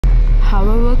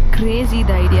However crazy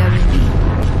the idea may be,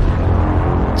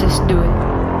 just do it.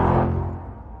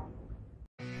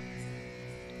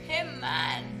 Hey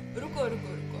man, ruko.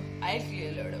 I'll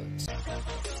clear your doubts.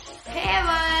 Hey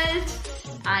world!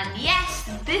 And yes,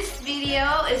 this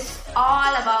video is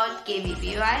all about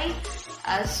KVPY.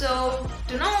 So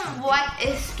to know what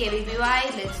is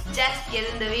KVPY, let's just get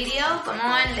in the video. Come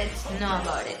on, let's know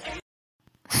about it.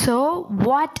 So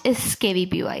what is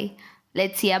KVPY?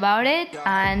 Let's see about it.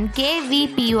 And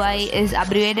KVPY is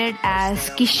abbreviated as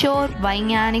Kishore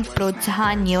Vaigyanik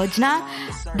Protsahan Yojana.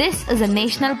 This is a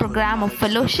national program of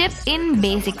fellowship in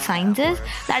basic sciences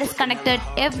that is conducted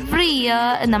every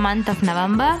year in the month of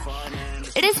November.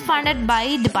 It is funded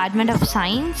by Department of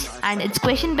Science and its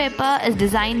question paper is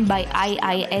designed by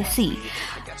IISc,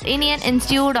 Indian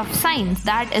Institute of Science,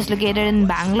 that is located in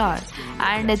Bangalore,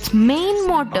 and its main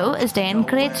motto is to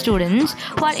encourage students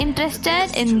who are interested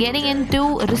in getting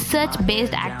into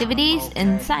research-based activities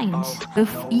in science.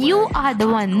 If you are the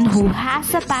one who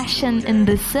has a passion in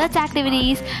research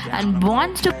activities and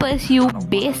wants to pursue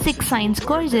basic science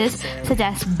courses such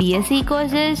as BSc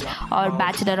courses or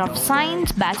Bachelor of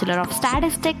Science, Bachelor of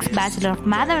Statistics, Bachelor of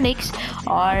Mathematics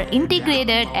or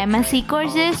integrated MSc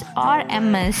courses or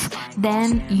MS,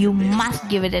 then you must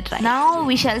give it a try. Now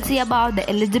we shall see about the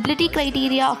eligibility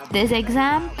criteria of this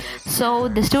exam. So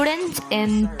the students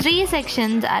in 3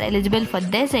 sections are eligible for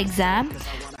this exam.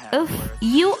 If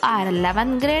you are a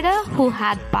 11th grader who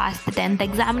had passed the 10th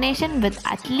examination with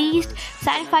at least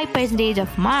 75%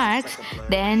 of marks,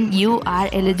 then you are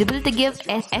eligible to give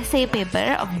an essay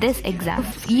paper of this exam.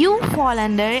 If you fall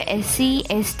under SC,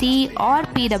 ST or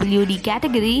PWD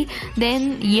category,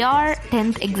 then your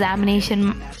 10th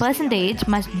examination percentage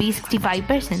must be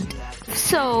 65%.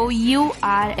 So you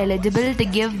are eligible to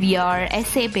give your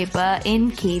essay paper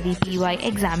in KVPY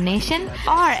examination.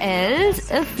 Or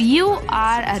else, if you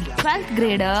are a 12th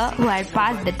grader who had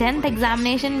passed the 10th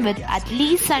examination with at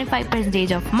least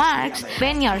 75% of marks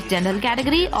when you're general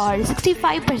category or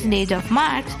 65% of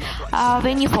marks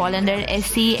when you fall under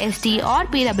SC, ST or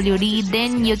PWD,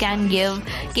 then you can give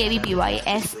KVPY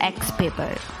SX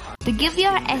paper. To give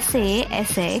your essay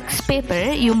SX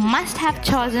paper, you must have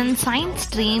chosen science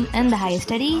stream in the higher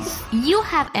studies. You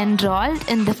have enrolled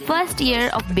in the first year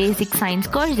of basic science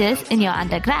courses in your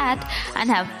undergrad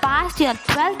and have passed your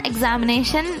 12th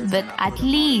examination with at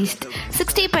least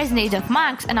 60% of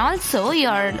marks and also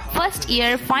your first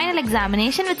year final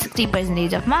examination with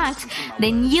 60% of marks,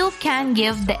 then you can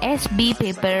give the SB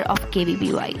paper of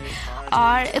KVPY.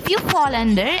 Or if you fall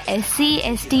under SC,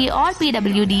 ST or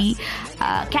PWD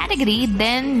category,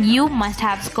 then you must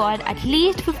have scored at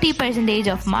least 50%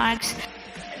 of marks.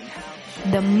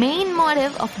 The main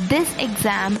motive of this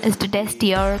exam is to test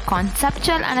your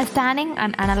conceptual understanding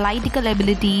and analytical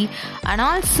ability and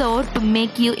also to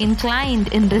make you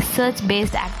inclined in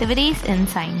research-based activities in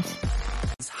science.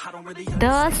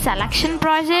 The selection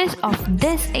process of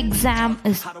this exam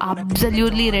is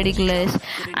absolutely ridiculous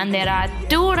and there are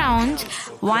 2 rounds.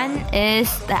 One is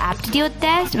the aptitude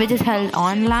test, which is held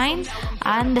online,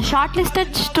 and the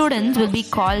shortlisted students will be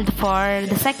called for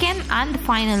the second and the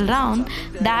final round,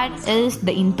 that is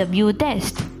the interview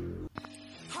test.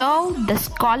 So the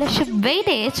scholarship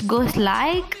weightage goes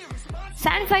like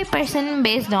 75%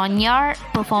 based on your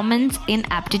performance in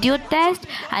aptitude test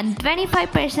and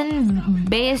 25%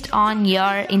 based on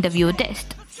your interview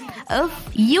test.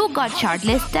 If you got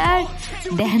shortlisted,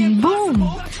 then boom,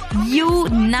 you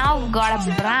now got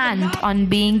a brand on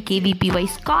being KVPY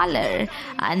scholar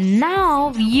and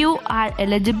now you are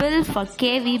eligible for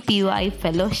KVPY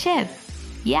fellowship.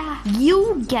 Yeah,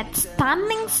 you get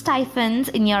stunning stipends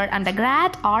in your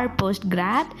undergrad or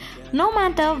postgrad. No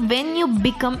matter when you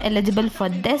become eligible for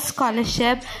this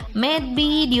scholarship, may it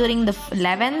be during the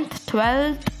 11th,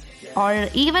 12th or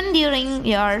even during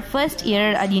your first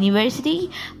year at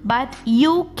university, but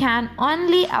you can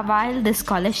only avail the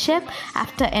scholarship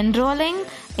after enrolling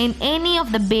in any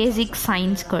of the basic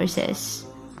science courses.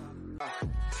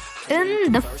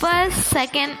 In the first,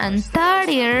 second and third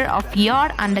year of your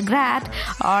undergrad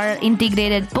or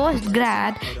integrated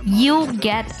postgrad, you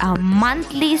get a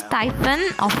monthly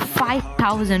stipend of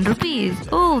 5,000 rupees.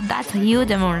 Oh, that's a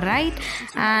huge amount, right?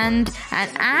 And an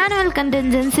annual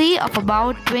contingency of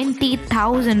about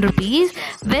 20,000 rupees,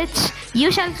 which you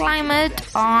shall claim it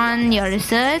on your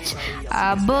research,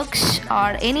 books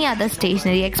or any other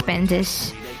stationery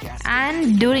expenses.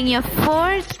 And during your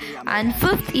 4th and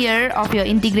 5th year of your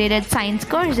integrated science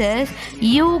courses,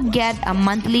 you get a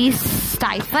monthly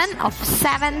stipend of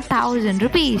 7,000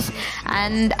 rupees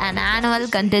and an annual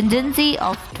contingency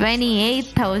of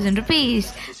 28,000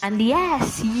 rupees. And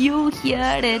yes, you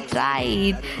heard it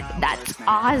right. That's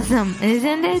awesome,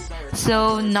 isn't it?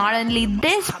 So not only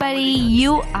this, buddy,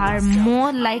 you are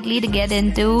more likely to get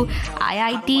into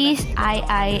IITs,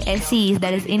 IISEs,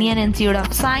 that is Indian Institute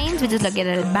of Science, which is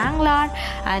located in Bangalore,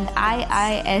 and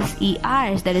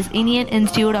IISERs, that is Indian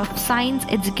Institute of Science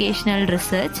Educational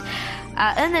Research,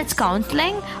 in its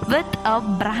counseling, with a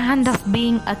brand of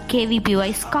being a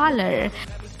KVPY scholar.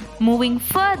 Moving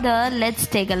further, let's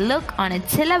take a look on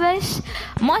its syllabus.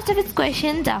 Most of its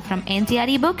questions are from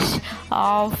NCERT books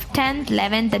of 10th,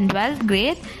 11th and 12th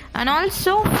grade, and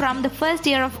also from the first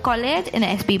year of college in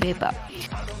SB paper.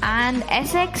 And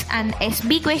SX and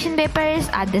SB question papers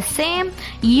are the same.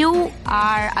 You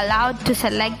are allowed to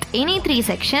select any 3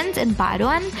 sections in part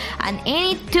 1 and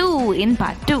any 2 in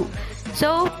part 2.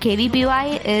 So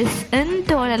KVPY is in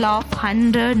total of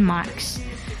 100 marks.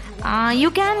 You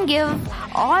can give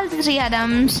all the 3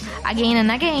 items again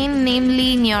and again,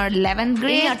 namely in your 11th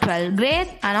grade or 12th grade,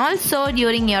 and also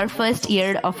during your first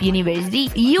year of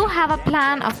university. You have a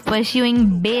plan of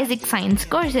pursuing basic science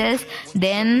courses,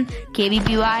 then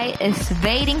KVPY is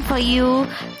waiting for you.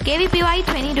 KVPY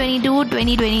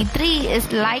 2022-2023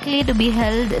 is likely to be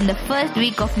held in the first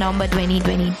week of November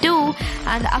 2022,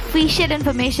 and the official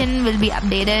information will be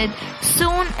updated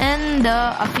soon in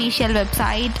the official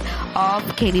website of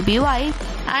KVPY,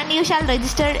 and you shall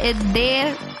register it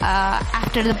there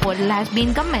after the portal has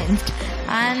been commenced,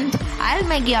 and I'll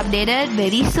make you updated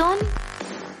very soon.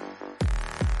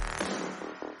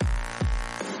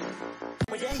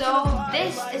 So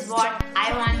this is what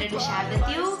I wanted to share with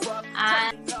you,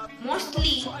 and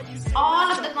mostly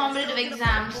all of the competitive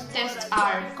exams tests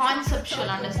are conceptual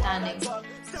understanding.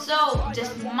 So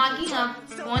just mugging up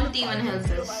won't even help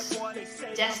us.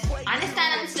 Just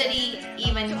understand and study,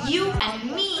 even you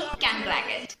and me can crack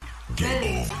it.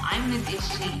 Well, I'm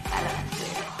Nitishri, 11th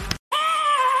grade.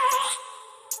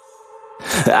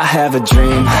 I have a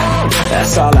dream,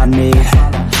 that's all I need.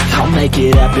 I'll make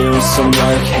it happen with some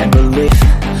work and belief.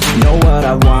 Know what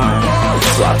I want,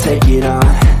 so I'll take it on.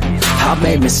 I've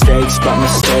made mistakes, but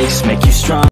mistakes make you strong.